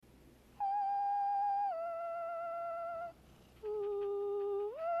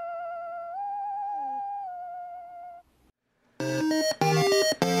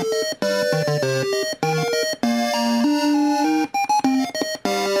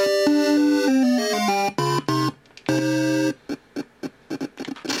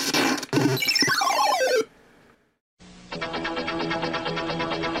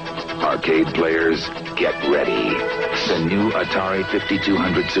Players, get ready. The new Atari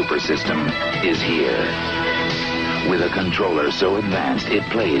 5200 Super System is here. With a controller so advanced it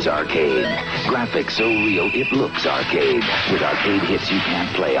plays arcade. Graphics so real it looks arcade. With arcade hits you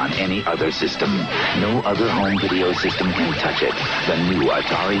can't play on any other system. No other home video system can touch it. The new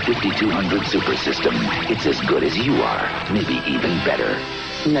Atari 5200 Super System. It's as good as you are, maybe even better.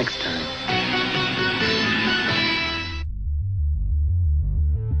 Next time.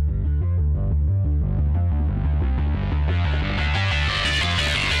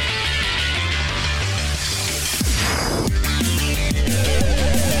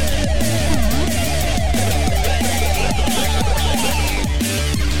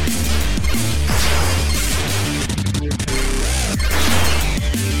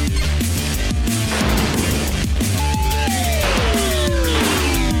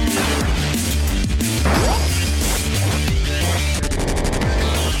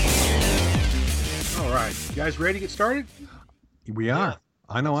 Ready to get started? We are. Yeah.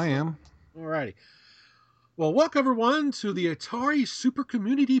 I know I am. All righty. Well, welcome everyone to the Atari Super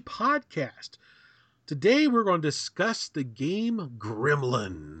Community Podcast. Today we're going to discuss the game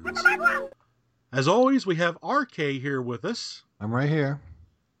Gremlins. As always, we have RK here with us. I'm right here.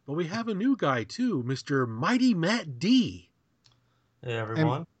 But we have a new guy too, Mr. Mighty Matt D. Hey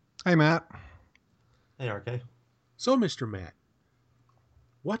everyone. Hey Matt. Hey RK. So Mr. Matt,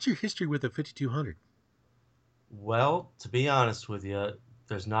 what's your history with the 5200? Well, to be honest with you,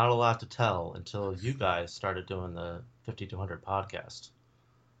 there's not a lot to tell until you guys started doing the 5200 podcast.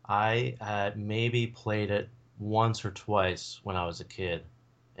 I had maybe played it once or twice when I was a kid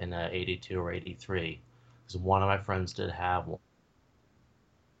in 82 or 83, because one of my friends did have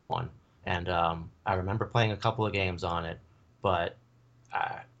one. And I remember playing a couple of games on it, but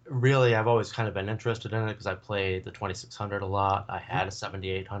really I've always kind of been interested in it because I played the 2600 a lot. I had a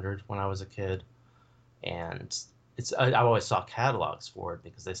 7800 when I was a kid. And I always saw catalogs for it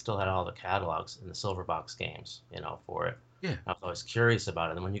because they still had all the catalogs in the silver box games, for it. Yeah. I was always curious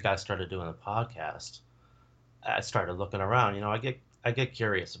about it. And when you guys started doing the podcast, I started looking around. I get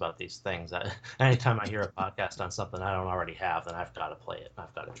curious about these things. Anytime I hear a podcast on something I don't already have, then I've got to play it.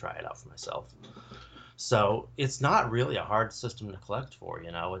 I've got to try it out for myself. So it's not really a hard system to collect for.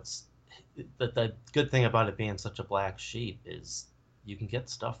 It's the good thing about it being such a black sheep is you can get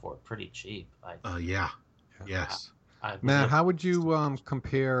stuff for it pretty cheap. Yeah. Yes. Matt, how would you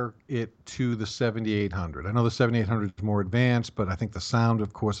compare it to the 7800? I know the 7800 is more advanced, but I think the sound,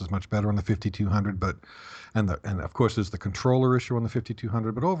 of course, is much better on the 5200. And of course, there's the controller issue on the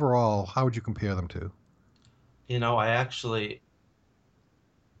 5200. But overall, how would you compare them to? I actually,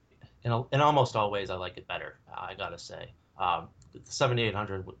 in almost all ways, I like it better. I gotta say, the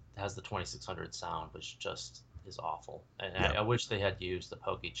 7800 has the 2600 sound, which just is awful. And yeah. I wish they had used the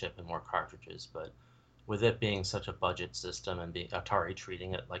Pokey chip and more cartridges, but with it being such a budget system and Atari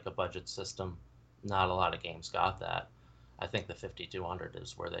treating it like a budget system, not a lot of games got that. I think the 5200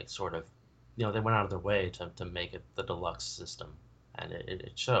 is where they sort of, they went out of their way to make it the deluxe system, and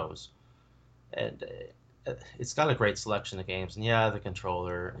it shows. And it's got a great selection of games, and yeah, the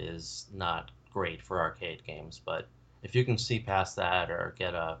controller is not great for arcade games, but if you can see past that or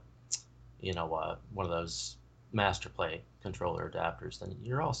get one of those Master Play controller adapters, then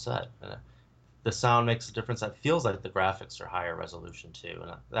you're all set. The sound makes a difference. It feels like the graphics are higher resolution too,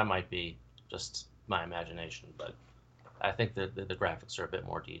 and that might be just my imagination, but I think that the graphics are a bit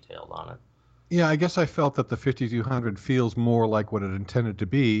more detailed on it. Yeah, I guess I felt that the 5200 feels more like what it intended to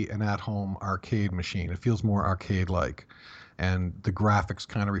be, an at-home arcade machine. It feels more arcade-like, and the graphics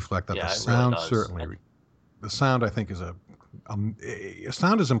kind of reflect that. Yeah, the sound really does. Certainly, the sound I think is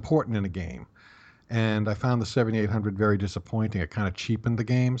sound is important in a game, and I found the 7800 very disappointing. It kind of cheapened the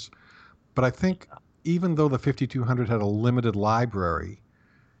games. But I think even though the 5200 had a limited library,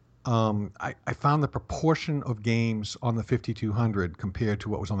 I found the proportion of games on the 5200 compared to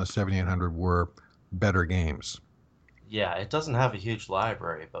what was on the 7800 were better games. Yeah, it doesn't have a huge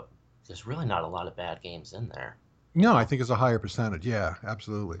library, but there's really not a lot of bad games in there. No, I think it's a higher percentage. Yeah,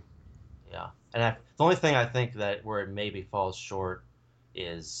 absolutely. Yeah, and the only thing I think that where it maybe falls short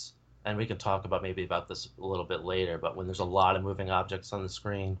is, and we can talk about this a little bit later, but when there's a lot of moving objects on the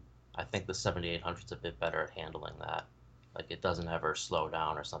screen, I think the 7800's a bit better at handling that. Like, it doesn't ever slow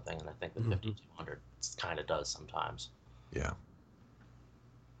down or something, and I think the 5200 kind of does sometimes. Yeah.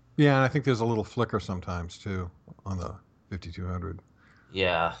 Yeah, and I think there's a little flicker sometimes, too, on the 5200.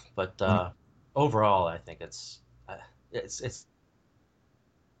 Yeah, but overall, I think it's kind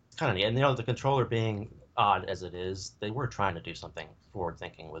of neat. And, the controller being odd as it is, they were trying to do something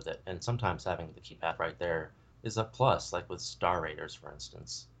forward-thinking with it, and sometimes having the keypad right there is a plus, like with Star Raiders, for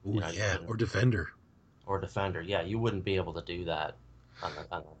instance. Ooh, yeah, or Defender. Or Defender, yeah. You wouldn't be able to do that on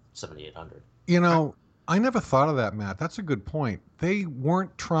the 7800. I never thought of that, Matt. That's a good point. They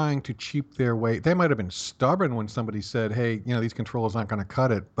weren't trying to cheap their way. They might have been stubborn when somebody said, hey, these controllers aren't going to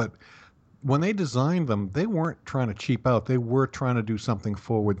cut it. But when they designed them, they weren't trying to cheap out. They were trying to do something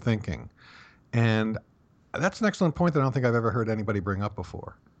forward thinking. And that's an excellent point that I don't think I've ever heard anybody bring up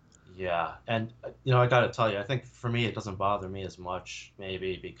before. Yeah, and I got to tell you, I think for me it doesn't bother me as much,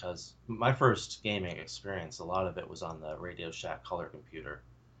 maybe because my first gaming experience, a lot of it was on the Radio Shack color computer,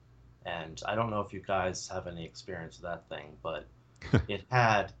 and I don't know if you guys have any experience with that thing, but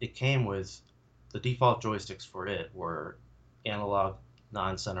it came with the default joysticks for it were analog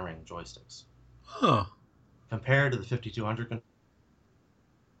non-centering joysticks. Huh. Compared to the 5200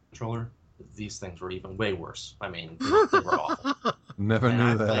 controller, these things were even way worse. I mean, they were awful. Never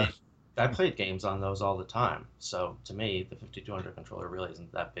knew that. I played games on those all the time. So to me, the 5200 controller really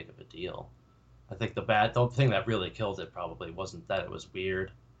isn't that big of a deal. I think the thing that really killed it probably wasn't that it was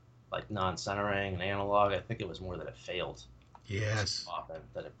weird, like non-centering and analog. I think it was more that it failed. Yes. Often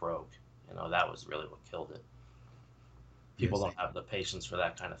that it broke. That was really what killed it. People don't have the patience for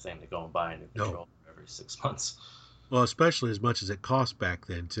that kind of thing to go and buy a new controller every 6 months. Well, especially as much as it cost back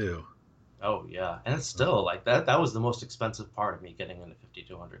then, too. Oh, yeah. And it's still like that. That was the most expensive part of me getting into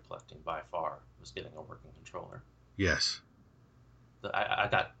 5200 collecting by far, was getting a working controller. Yes. I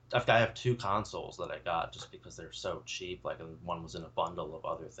have 2 consoles that I got just because they're so cheap. Like, one was in a bundle of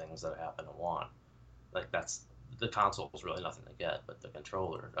other things that I happen to want. Like, the console was really nothing to get, but the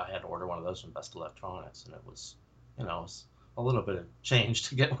controller, I had to order one of those from Best Electronics, and it was, it was a little bit of change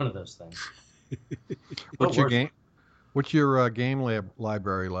to get one of those things. What's your game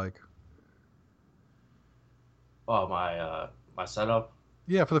library like? Oh, my setup?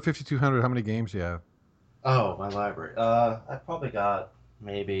 Yeah, for the 5200, how many games do you have? Oh, my library. I probably got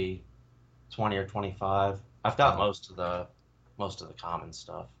maybe 20 or 25. I've got most of the common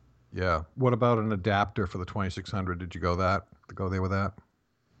stuff. Yeah. What about an adapter for the 2600? Did you go there with that?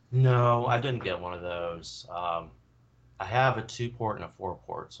 No, I didn't get one of those. I have a 2-port and a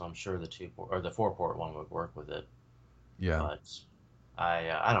 4-port, so I'm sure the 4-port one would work with it. Yeah. But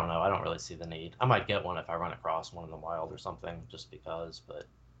I don't know. I don't really see the need. I might get one if I run across one in the wild or something, just because, but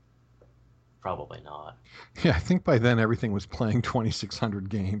probably not. Yeah, I think by then everything was playing 2600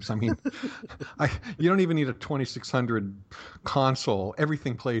 games. I mean, you don't even need a 2600 console.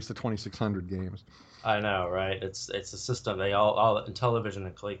 Everything plays the 2600 games. I know, right? It's a system. They all Intellivision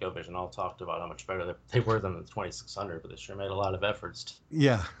and ColecoVision all talked about how much better they were than the 2600, but they sure made a lot of efforts.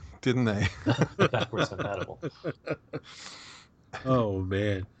 Yeah, didn't they? Backwards compatible. Oh,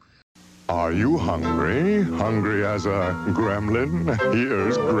 man. Are you hungry? Hungry as a gremlin?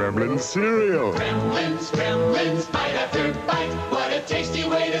 Here's Gremlin cereal. Gremlins, bite after bite. What a tasty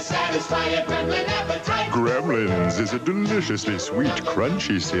way to satisfy a gremlin appetite. Gremlins is a deliciously sweet,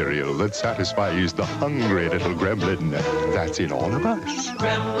 crunchy cereal that satisfies the hungry little gremlin that's in all of us.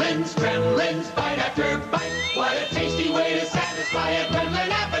 Gremlins, bite after bite. What a tasty way to satisfy a gremlin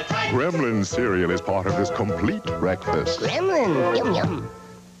appetite. Gremlin cereal is part of this complete breakfast. Gremlin, yum yum.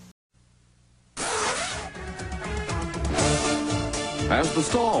 As the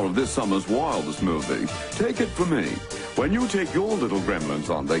star of this summer's wildest movie, take it from me. When you take your little gremlins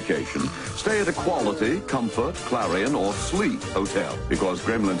on vacation, stay at a quality, comfort, Clarion, or Sleep hotel. Because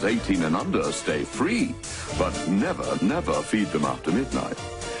gremlins 18 and under stay free. But never, never feed them after midnight.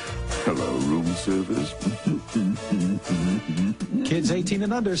 Hello, room service. Kids 18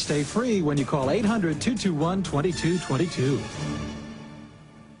 and under stay free when you call 800-221-2222.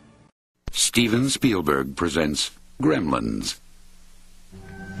 Steven Spielberg presents Gremlins.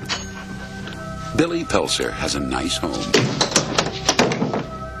 Billy Pelser has a nice home.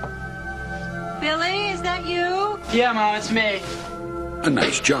 Billy, is that you? Yeah, Mom, it's me. A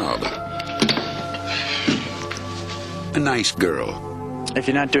nice job. A nice girl. If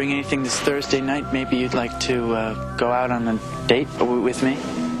you're not doing anything this Thursday night, maybe you'd like to go out on a date with me?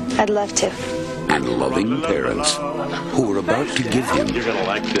 I'd love to. And loving parents who are about to give him... You're going to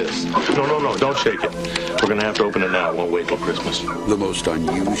like this. No, don't shake it. We're going to have to open it now. It won't wait till Christmas. The most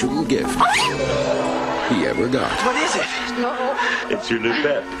unusual gift he ever got. What is it? No. It's your new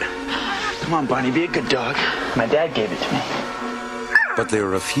pet. Come on, Barney, be a good dog. My dad gave it to me. But there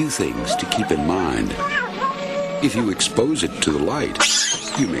are a few things to keep in mind. If you expose it to the light,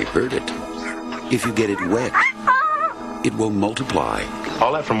 you may hurt it. If you get it wet, it will multiply.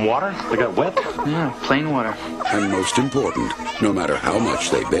 All that from water? They got wet? Yeah, plain water. And most important, no matter how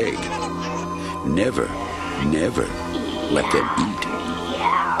much they beg, never, never let them eat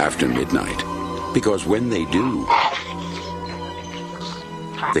after midnight. Because when they do,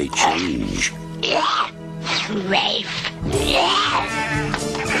 they change.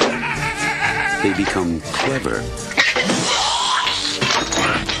 They become clever,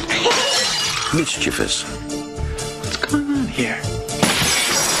 mischievous. What's going on here?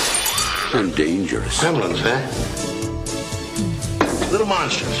 And dangerous. Gremlins, huh? Little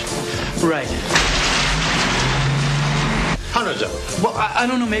monsters. Right. Hundreds of them. Well, I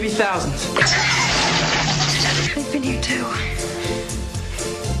don't know, maybe thousands. We've been here too.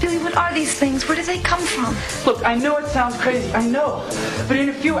 Billy, what are these things? Where do they come from? Look, I know it sounds crazy, I know. But in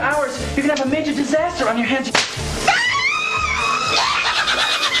a few hours, you're gonna have a major disaster on your hands.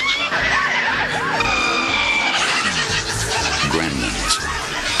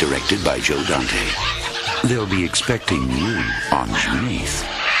 Gremlins, directed by Joe Dante. They'll be expecting you on Wraith.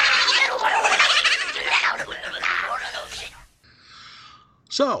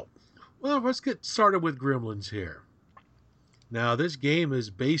 So, well, let's get started with Gremlins here. Now, this game is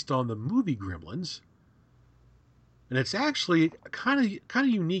based on the movie Gremlins, and it's actually kind of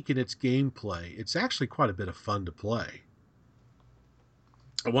unique in its gameplay. It's actually quite a bit of fun to play.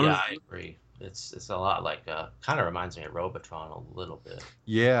 I agree. It's a lot like kind of reminds me of Robotron a little bit.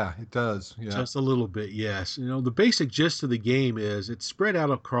 Yeah, it does. Yeah. Just a little bit, yes. You know, the basic gist of the game is it's spread out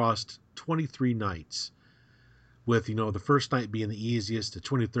across 23 nights, with, you know, the first night being the easiest, the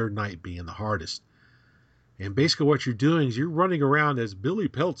 23rd night being the hardest. And basically what you're doing is you're running around as Billy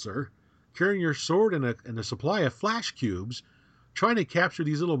Peltzer, carrying your sword and a supply of flash cubes, trying to capture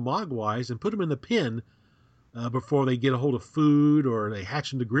these little mogwais and put them in the pen before they get a hold of food or they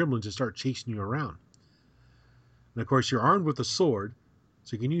hatch into gremlins and start chasing you around. And of course, you're armed with a sword,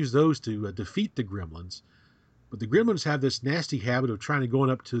 so you can use those to defeat the gremlins. But the gremlins have this nasty habit of trying to go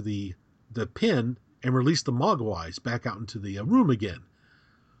up to the pen and release the mogwais back out into the room again.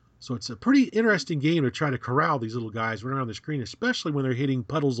 So it's a pretty interesting game to try to corral these little guys running around the screen, especially when they're hitting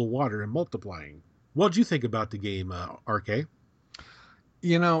puddles of water and multiplying. What did you think about the game, RK?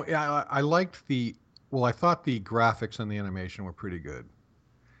 You know, I liked I thought the graphics and the animation were pretty good.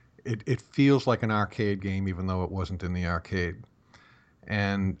 It feels like an arcade game, even though it wasn't in the arcade.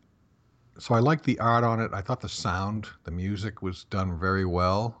 And so I liked the art on it. I thought the sound, the music was done very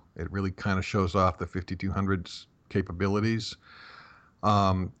well. It really kind of shows off the 5200's capabilities.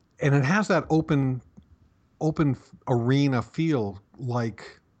 And it has that open arena feel,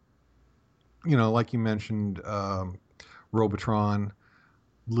 like, you know, like you mentioned, Robotron,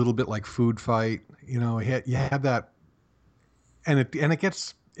 a little bit like Food Fight. You know, you have that, and it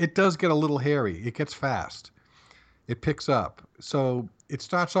does get a little hairy. It gets fast. It picks up. So it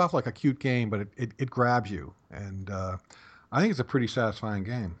starts off like a cute game, but it grabs you, and I think it's a pretty satisfying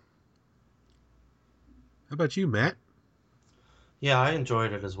game. How about you, Matt? Yeah, I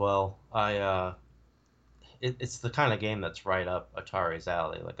enjoyed it as well. It's the kind of game that's right up Atari's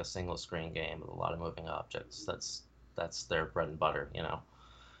alley, like a single screen game with a lot of moving objects. That's their bread and butter, you know.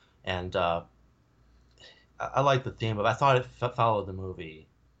 And I like the theme, but I thought it followed the movie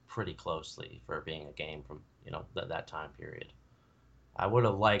pretty closely for being a game from, you know, that time period. I would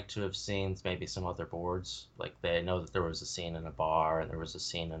have liked to have seen maybe some other boards. Like, they know that there was a scene in a bar and there was a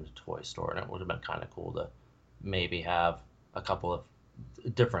scene in a toy store, and it would have been kind of cool to maybe have a couple of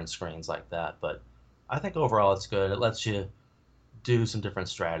different screens like that. But I think overall it's good. It lets you do some different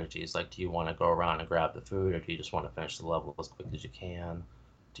strategies. Like, do you want to go around and grab the food, or do you just want to finish the level as quick as you can?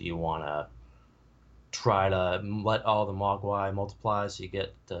 Do you want to try to let all the mogwai multiply so you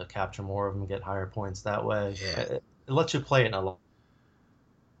get to capture more of them, get higher points that way? Yeah. It lets you play it in a lot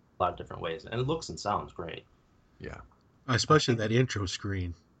of different ways, and it looks and sounds great. Yeah. Especially that intro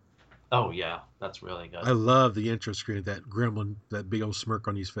screen. Oh yeah, that's really good. I love the intro screen, that gremlin, that big old smirk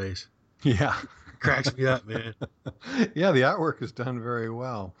on his face. Yeah. Cracks me up, man. Yeah, the artwork is done very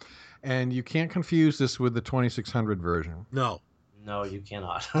well. And you can't confuse this with the 2600 version. No, you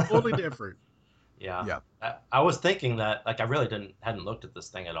cannot. totally different. Yeah. I was thinking that, like, I really hadn't looked at this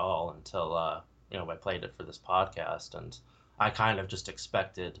thing at all until you know, I played it for this podcast, and I kind of just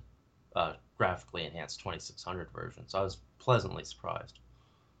expected graphically enhanced 2600 version, so I was pleasantly surprised.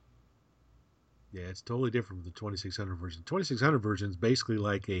 Yeah, it's totally different from the 2600 version. 2600 version is basically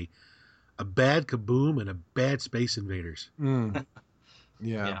like a bad Kaboom and a bad Space Invaders.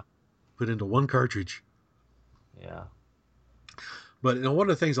 Yeah. Put into one cartridge. Yeah. But, you know, one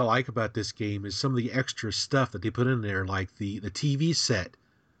of the things I like about this game is some of the extra stuff that they put in there, like the TV set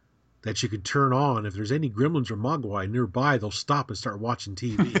that you can turn on. If there's any gremlins or mogwai nearby, they'll stop and start watching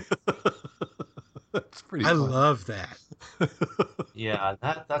TV. That's pretty I fun. love that. Yeah,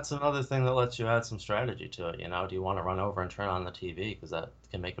 that's another thing that lets you add some strategy to it. You know, do you want to run over and turn on the TV? Because that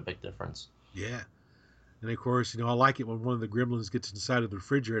can make a big difference. Yeah. And of course, I like it when one of the gremlins gets inside of the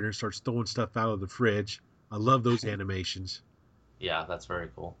refrigerator and starts throwing stuff out of the fridge. I love those animations. Yeah, that's very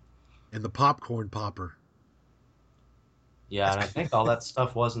cool. And the popcorn popper. Yeah, and I think all that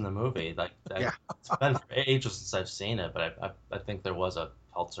stuff was in the movie. Yeah. It's been ages since I've seen it, but I think there was a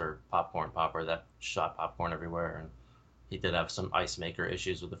Peltzer popcorn popper that shot popcorn everywhere, and he did have some ice maker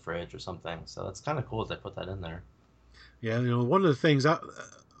issues with the fridge or something. So that's kind of cool that they put that in there. Yeah, one of the things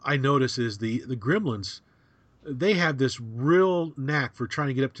I notice is the gremlins. They have this real knack for trying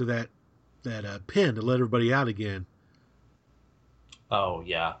to get up to that pin to let everybody out again. Oh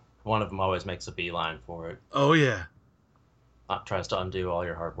yeah, one of them always makes a beeline for it. Oh yeah. Tries to undo all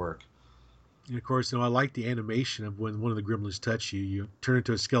your hard work. And of course, I like the animation of when one of the gremlins touch you. You turn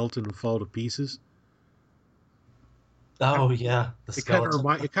into a skeleton and fall to pieces. Oh yeah, the skeleton.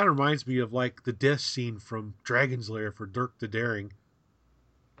 It kind of reminds me of like the death scene from Dragon's Lair for Dirk the Daring.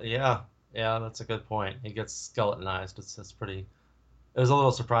 Yeah, yeah, that's a good point. He gets skeletonized. It's pretty. It was a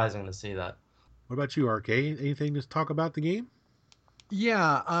little surprising to see that. What about you, RK? Anything to talk about the game?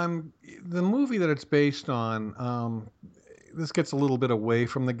 Yeah, the movie that it's based on. This gets a little bit away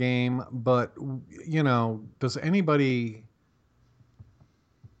from the game, but does anybody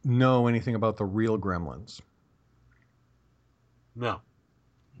know anything about the real Gremlins? No.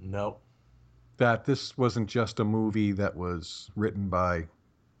 Nope. That this wasn't just a movie that was written by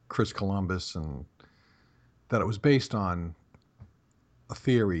Chris Columbus and that it was based on a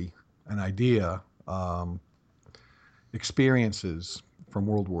theory, an idea, experiences from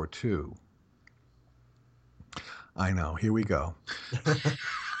World War II. I know. Here we go.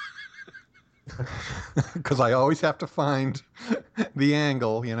 Because I always have to find the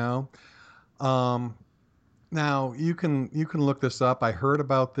angle, Now you can look this up. I heard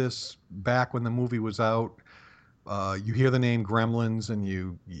about this back when the movie was out. You hear the name Gremlins, and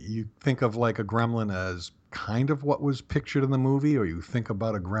you think of like a gremlin as kind of what was pictured in the movie, or you think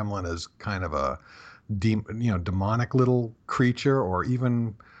about a gremlin as kind of a demonic little creature, or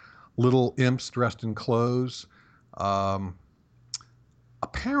even little imps dressed in clothes.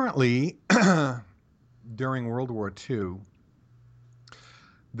 Apparently, during World War II,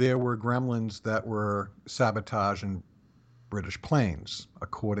 there were gremlins that were sabotaging British planes,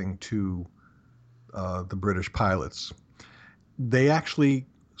 according to the British pilots. They actually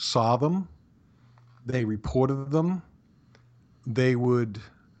saw them. They reported them. They would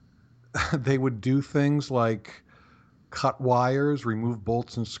do things like cut wires, remove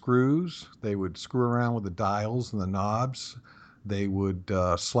bolts and screws. They would screw around with the dials and the knobs. They would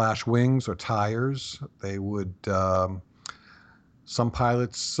slash wings or tires. They would. Some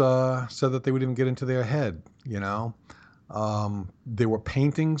pilots said that they would even get into their head. There were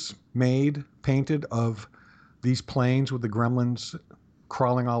paintings painted of these planes with the gremlins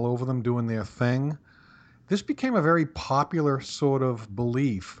crawling all over them, doing their thing. This became a very popular sort of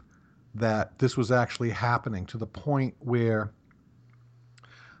belief that this was actually happening, to the point where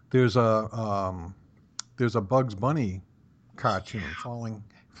there's a Bugs Bunny cartoon,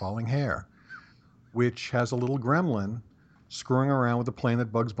 Falling Hair, which has a little gremlin screwing around with the plane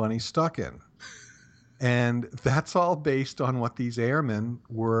that Bugs Bunny's stuck in. And that's all based on what these airmen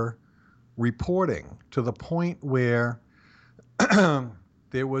were reporting, to the point where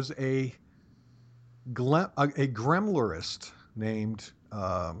there was a gremlerist named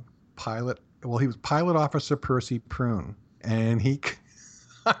pilot. Well, he was Pilot Officer Percy Prune, and he.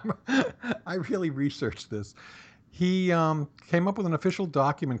 I really researched this. He came up with an official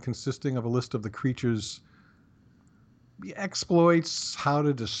document consisting of a list of the creature's exploits, how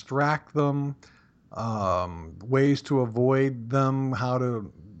to distract them, ways to avoid them, how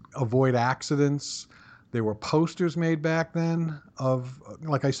to avoid accidents. There were posters made back then of,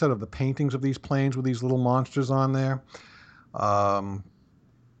 like I said, of the paintings of these planes with these little monsters on there.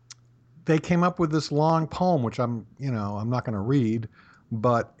 They came up with this long poem, which I'm not going to read,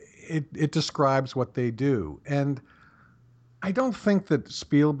 but it describes what they do. And I don't think that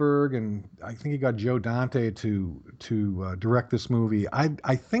Spielberg, and I think he got Joe Dante to direct this movie.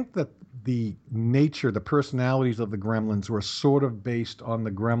 I think that the nature, the personalities of the Gremlins were sort of based on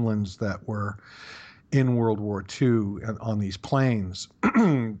the Gremlins that were in World War II and on these planes.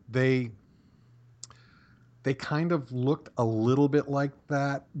 They kind of looked a little bit like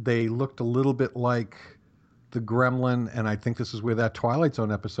that. They looked a little bit like the Gremlin, and I think this is where that Twilight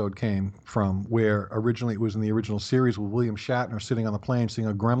Zone episode came from, where originally it was in the original series with William Shatner sitting on the plane, seeing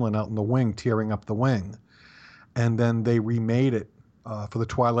a gremlin out in the wing, tearing up the wing. And then they remade it for the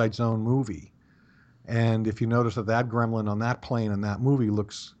Twilight Zone movie. And if you notice that gremlin on that plane in that movie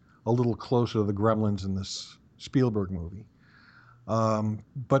looks a little closer to the gremlins in this Spielberg movie.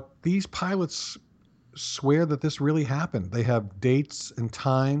 But these pilots swear that this really happened. They have dates and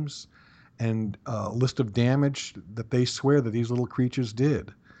times and a list of damage that they swear that these little creatures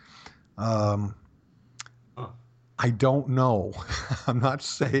did. I don't know. I'm not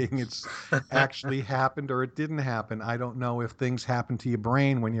saying it's actually happened or it didn't happen. I don't know if things happen to your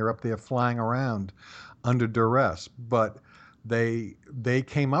brain when you're up there flying around under duress, but they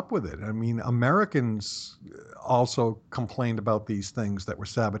came up with it. I mean, Americans also complained about these things that were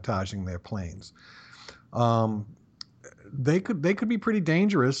sabotaging their planes. They could be pretty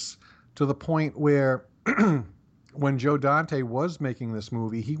dangerous to the point where when Joe Dante was making this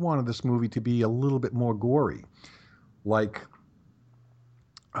movie, he wanted this movie to be a little bit more gory, like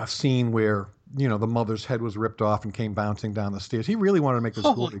a scene where the mother's head was ripped off and came bouncing down the stairs. He really wanted to make this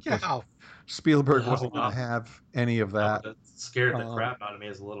Holy gory. cow. Spielberg wasn't going to have any of that. That scared the crap out of me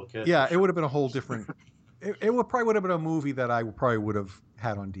as a little kid. Yeah, it would have been a whole different. It probably would have been a movie that I probably would have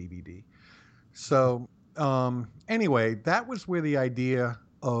had on DVD. So anyway, that was where the idea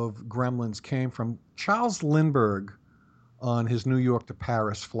of Gremlins came from. Charles Lindbergh, on his New York to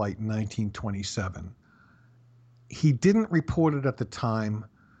Paris flight in 1927, he didn't report it at the time,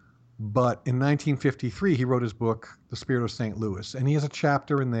 but in 1953 he wrote his book, The Spirit of St. Louis, and he has a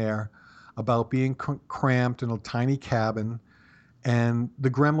chapter in there about being cramped in a tiny cabin, and the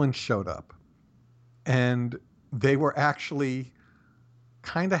Gremlins showed up, and they were actually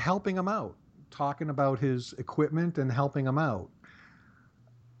kind of helping him out, talking about his equipment and helping him out.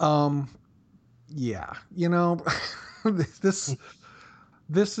 Yeah, this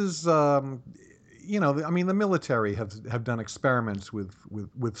is I mean, the military have done experiments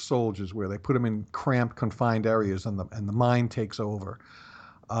with soldiers where they put them in cramped, confined areas, and the mind takes over.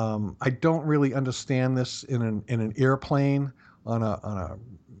 I don't really understand this in an airplane on a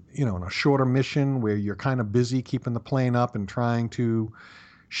shorter mission where you're kind of busy keeping the plane up and trying to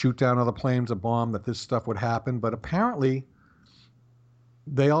shoot down other planes, a bomb, that this stuff would happen. But apparently,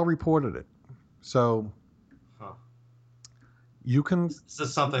 they all reported it. So you can. Is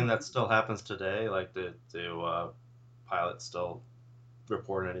this something that still happens today? Like, do pilots still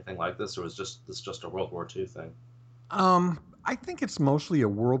report anything like this, or is this just a World War II thing? I think it's mostly a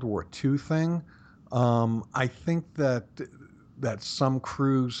World War II thing. I think that some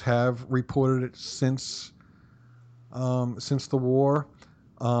crews have reported it since the war.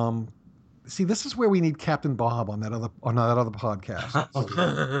 See, this is where we need Captain Bob on that other podcast.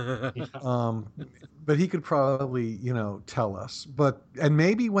 But he could probably tell us. And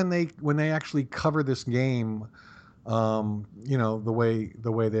maybe when they actually cover this game, the way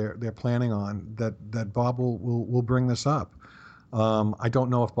they're planning on that Bob will bring this up. I don't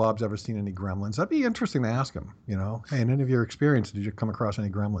know if Bob's ever seen any Gremlins. That'd be interesting to ask him. Hey, in any of your experience, did you come across any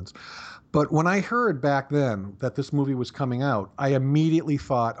Gremlins? But when I heard back then that this movie was coming out, I immediately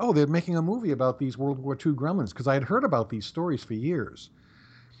thought, oh, they're making a movie about these World War II Gremlins, because I had heard about these stories for years.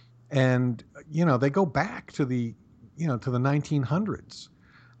 And, they go back to the 1900s.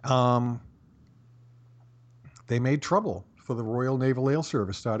 They made trouble for the Royal Naval Air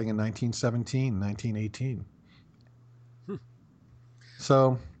Service starting in 1917, 1918.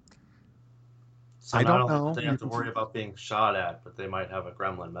 So I don't know. They have to worry about being shot at, but they might have a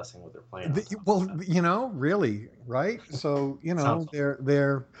gremlin messing with their plane. Really, right? So,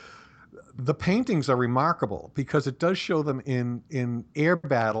 the paintings are remarkable because it does show them in air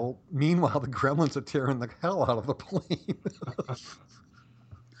battle. Meanwhile, the gremlins are tearing the hell out of the plane.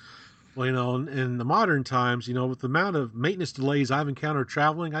 Well, in the modern times, with the amount of maintenance delays I've encountered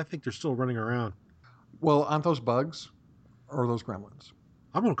traveling, I think they're still running around. Well, aren't those bugs? Or those gremlins?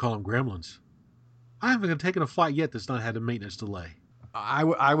 I'm going to call them gremlins. I haven't taken a flight yet that's not had a maintenance delay.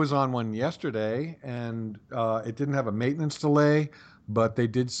 I was on one yesterday, and it didn't have a maintenance delay, but they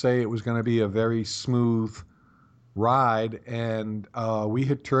did say it was going to be a very smooth ride, and we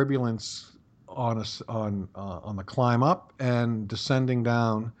hit turbulence on the climb up and descending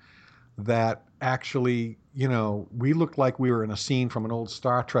down. That actually, we looked like we were in a scene from an old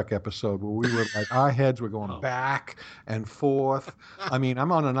Star Trek episode where we were like, our heads were going back and forth. I mean,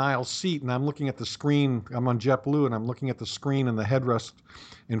 I'm on an aisle seat and I'm looking at the screen. I'm on JetBlue and I'm looking at the screen and the headrest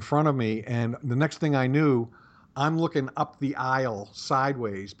in front of me. And the next thing I knew, I'm looking up the aisle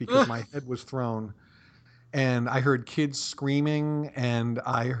sideways because my head was thrown. And I heard kids screaming, and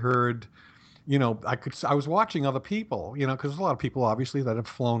I heard, I was watching other people, because there's a lot of people obviously that have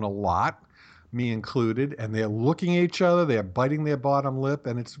flown a lot, me included, and they're looking at each other, they're biting their bottom lip,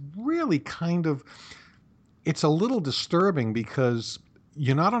 and it's really it's a little disturbing because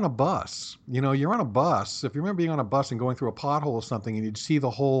you're not on a bus. You're on a bus. If you remember being on a bus and going through a pothole or something, and you'd see the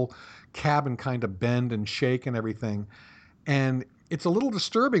whole cabin kind of bend and shake and everything. And it's a little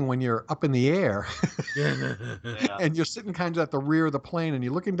disturbing when you're up in the air Yeah. and you're sitting kind of at the rear of the plane and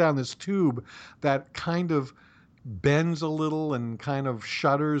you're looking down this tube that kind of bends a little and kind of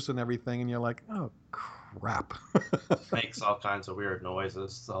shudders and everything. And you're like, oh, crap. Makes all kinds of weird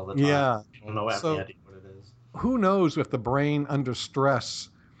noises all the time. Yeah. You don't know any So idea what it is. who knows if the brain under stress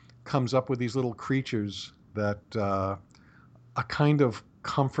comes up with these little creatures that are kind of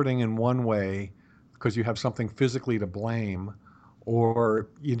comforting in one way because you have something physically to blame, or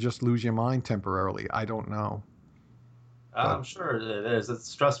you just lose your mind temporarily. I don't know. I'm sure it is. It's a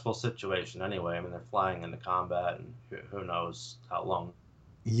stressful situation anyway. I mean, they're flying into combat, and who knows how long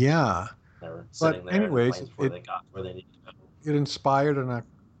Yeah. they're sitting there in the planes before they got where they needed to go. It inspired an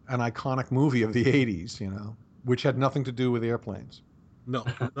iconic movie of the 80s, which had nothing to do with airplanes. No,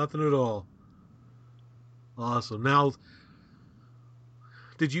 nothing at all. Awesome. Now,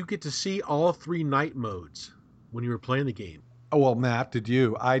 did you get to see all 3 night modes when you were playing the game? Oh, well, Matt, did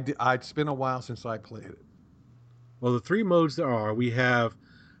you? It's been a while since I played it. Well, the 3 modes there are,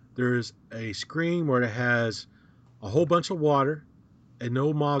 there's a screen where it has a whole bunch of water and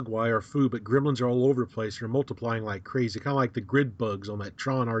no mogwai or food, but gremlins are all over the place. They're multiplying like crazy, kind of like the grid bugs on that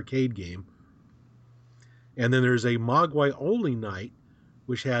Tron arcade game. And then there's a mogwai only night,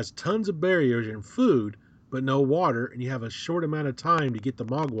 which has tons of barriers and food, but no water, and you have a short amount of time to get the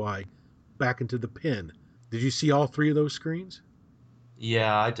mogwai back into the pen. Did you see all 3 of those screens?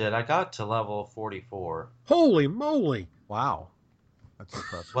 Yeah, I did. I got to level 44. Holy moly! Wow. That's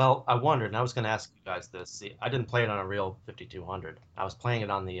impressive. Well, I wondered, and I was going to ask you guys this. See, I didn't play it on a real 5200. I was playing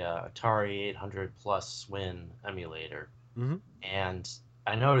it on the Atari 800 Plus Swin emulator. Mm-hmm. And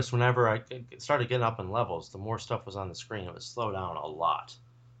I noticed whenever I started getting up in levels, the more stuff was on the screen, it would slow down a lot.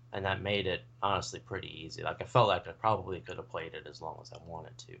 And that made it, honestly, pretty easy. Like, I felt like I probably could have played it as long as I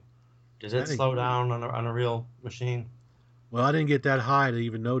wanted to. Did it slow down on a real machine? Well, I didn't get that high to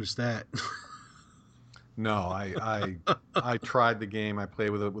even notice that. No, I tried the game. I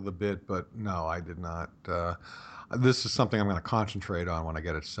played with it a bit, but no, I did not. This is something I'm going to concentrate on when I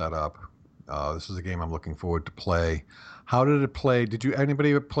get it set up. This is a game I'm looking forward to play. How did it play? Did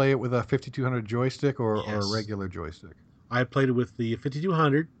anybody play it with a 5200 joystick or a regular joystick? I played it with the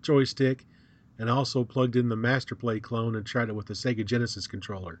 5200 joystick and also plugged in the Master Play clone and tried it with the Sega Genesis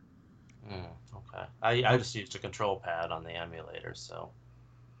controller. Okay. I just used a control pad on the emulator, so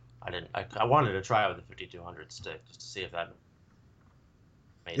I wanted to try it with the 5200 stick just to see if that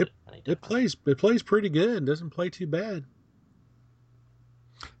made it any different. It plays pretty good. It doesn't play too bad.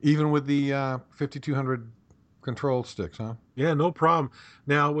 Even with the 5200 control sticks, huh? Yeah, no problem.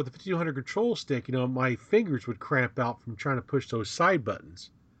 Now, with the 5200 control stick, my fingers would cramp out from trying to push those side buttons.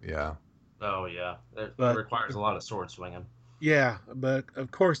 Yeah. Oh, yeah. It requires a lot of sword swinging. Yeah, but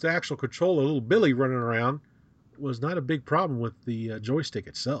of course, the actual controller, little Billy running around, was not a big problem with the joystick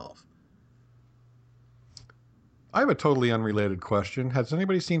itself. I have a totally unrelated question. Has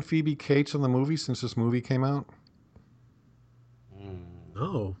anybody seen Phoebe Cates in the movie since this movie came out?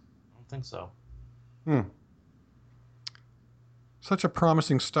 No. I don't think so. Such a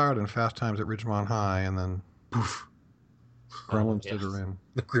promising start in Fast Times at Ridgemont High, and then poof, Gremlins did her in.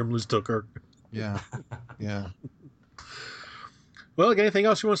 The Gremlins took her. Yeah, yeah. Well, got anything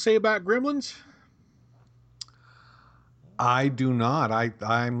else you want to say about Gremlins? I do not.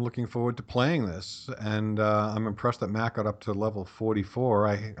 I'm looking forward to playing this, and I'm impressed that Matt got up to level 44.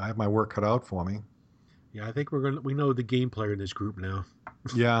 I have my work cut out for me. Yeah, I think we know the game player in this group now.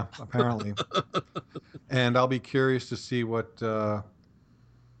 Yeah, apparently. And I'll be curious to see what the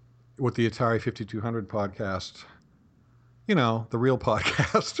Atari 5200 podcast, the real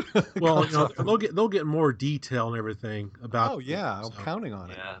podcast. Well, they'll get more detail and everything about. Oh yeah, I'm counting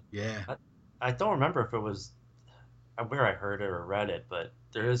on it. Yeah. I don't remember if it was where I heard it or read it, but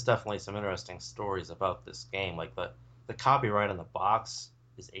there is definitely some interesting stories about this game. Like the copyright on the box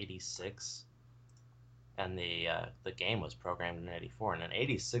is 86. And the game was programmed in 84, and an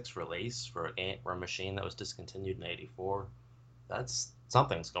 86 release for a machine that was discontinued in 84. That's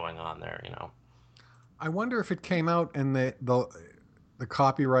something's going on there, I wonder if it came out and the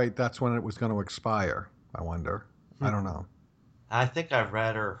copyright, that's when it was going to expire. I wonder. I don't know. I think I've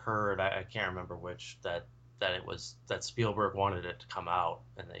read or heard, I can't remember which, that Spielberg wanted it to come out,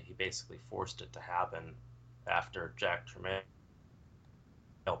 and that he basically forced it to happen after Jack Tramiel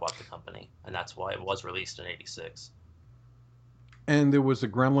bought the company, and that's why it was released in 86. And there was a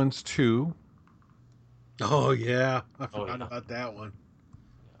Gremlins 2. Oh yeah, I forgot about that one.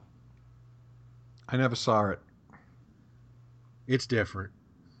 Yeah. I never saw it. It's different.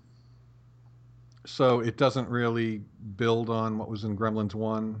 So it doesn't really build on what was in Gremlins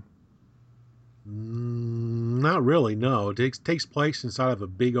 1? Not really, no. It takes place inside of a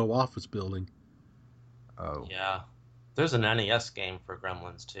big old office building. Oh. Yeah. There's an NES game for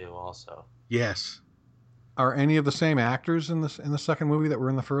Gremlins too, also. Yes. Are any of the same actors in the second movie that were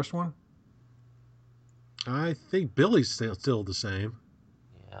in the first one? I think Billy's still the same.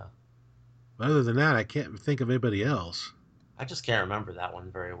 Yeah. But other than that, I can't think of anybody else. I just can't remember that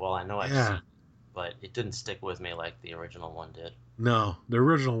one very well. I know I've seen it, but it didn't stick with me like the original one did. No, the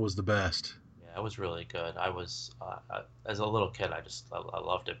original was the best. Yeah, it was really good. I was, as a little kid, I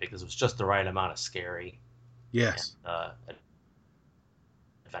loved it because it was just the right amount of scary. Yes. And,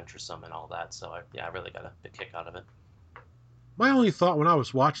 adventuresome and all that. So I really got a big kick out of it. My only thought when I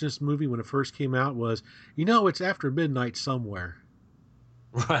was watching this movie when it first came out was, it's after midnight somewhere.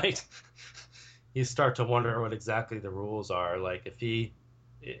 Right. You start to wonder what exactly the rules are. Like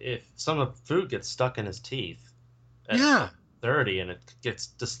if some of the food gets stuck in his teeth at 30 and it gets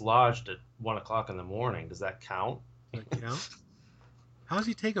dislodged at 1 o'clock in the morning, does that count? Does that count? How does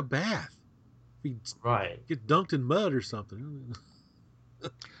he take a bath? If he get dunked in mud or something.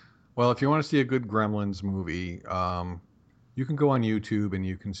 Well, if you want to see a good Gremlins movie, you can go on YouTube and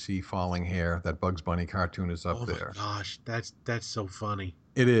you can see Falling Hair. That Bugs Bunny cartoon is up there. Oh my gosh, that's so funny.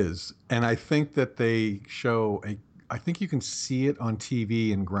 It is, and I think that they show I think you can see it on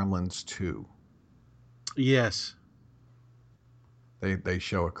TV in Gremlins 2. Yes. They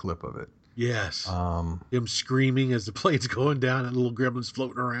show a clip of it. Yes. Him screaming as the plane's going down and little gremlins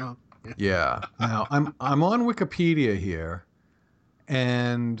floating around. Yeah. Now I'm on Wikipedia here,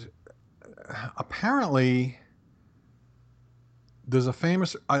 and apparently there's a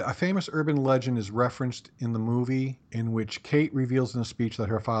famous urban legend is referenced in the movie in which Kate reveals in a speech that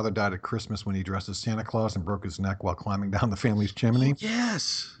her father died at Christmas when he dressed as Santa Claus and broke his neck while climbing down the family's chimney.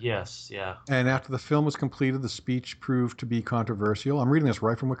 Yes. Yes, yeah. And after the film was completed, the speech proved to be controversial. I'm reading this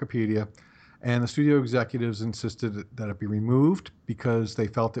right from Wikipedia. And the studio executives insisted that it be removed because they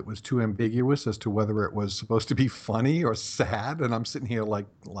felt it was too ambiguous as to whether it was supposed to be funny or sad. And I'm sitting here like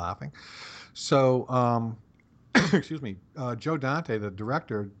laughing. So, excuse me, Joe Dante, the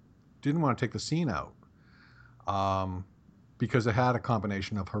director, didn't want to take the scene out because it had a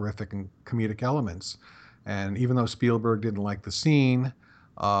combination of horrific and comedic elements. And even though Spielberg didn't like the scene,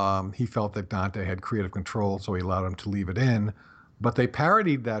 he felt that Dante had creative control, so he allowed him to leave it in. But they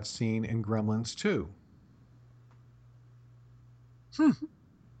parodied that scene in Gremlins 2. Huh.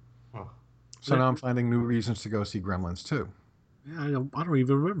 So now I'm finding new reasons to go see Gremlins 2. Yeah, I don't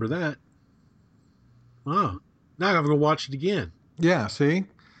even remember that. Wow. Now I'm going to watch it again. Yeah, see?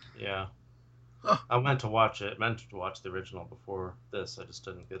 Yeah. I meant to watch the original before this. I just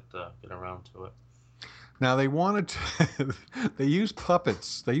didn't get around to it. Now they wanted to, they used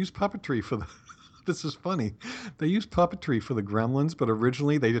puppets. They used puppetry for the, this is funny. They used puppetry for the Gremlins, but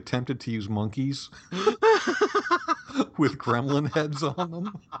originally they attempted to use monkeys with gremlin heads on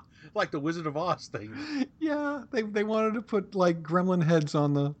them. Like the Wizard of Oz thing. Yeah, they wanted to put like gremlin heads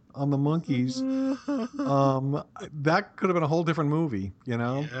on the monkeys. That could have been a whole different movie, you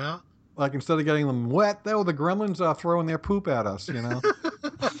know? Yeah. Like instead of getting them wet, the gremlins are throwing their poop at us, you know?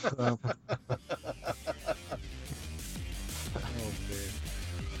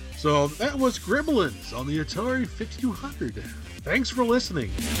 So that was Gremlins on the Atari 5200. Thanks for listening.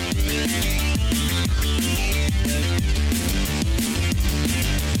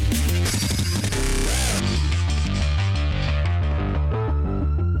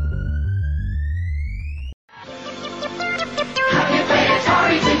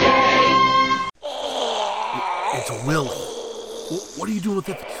 It's Willie. What are you doing with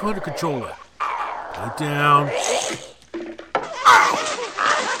the computer controller? Put it down. Ow!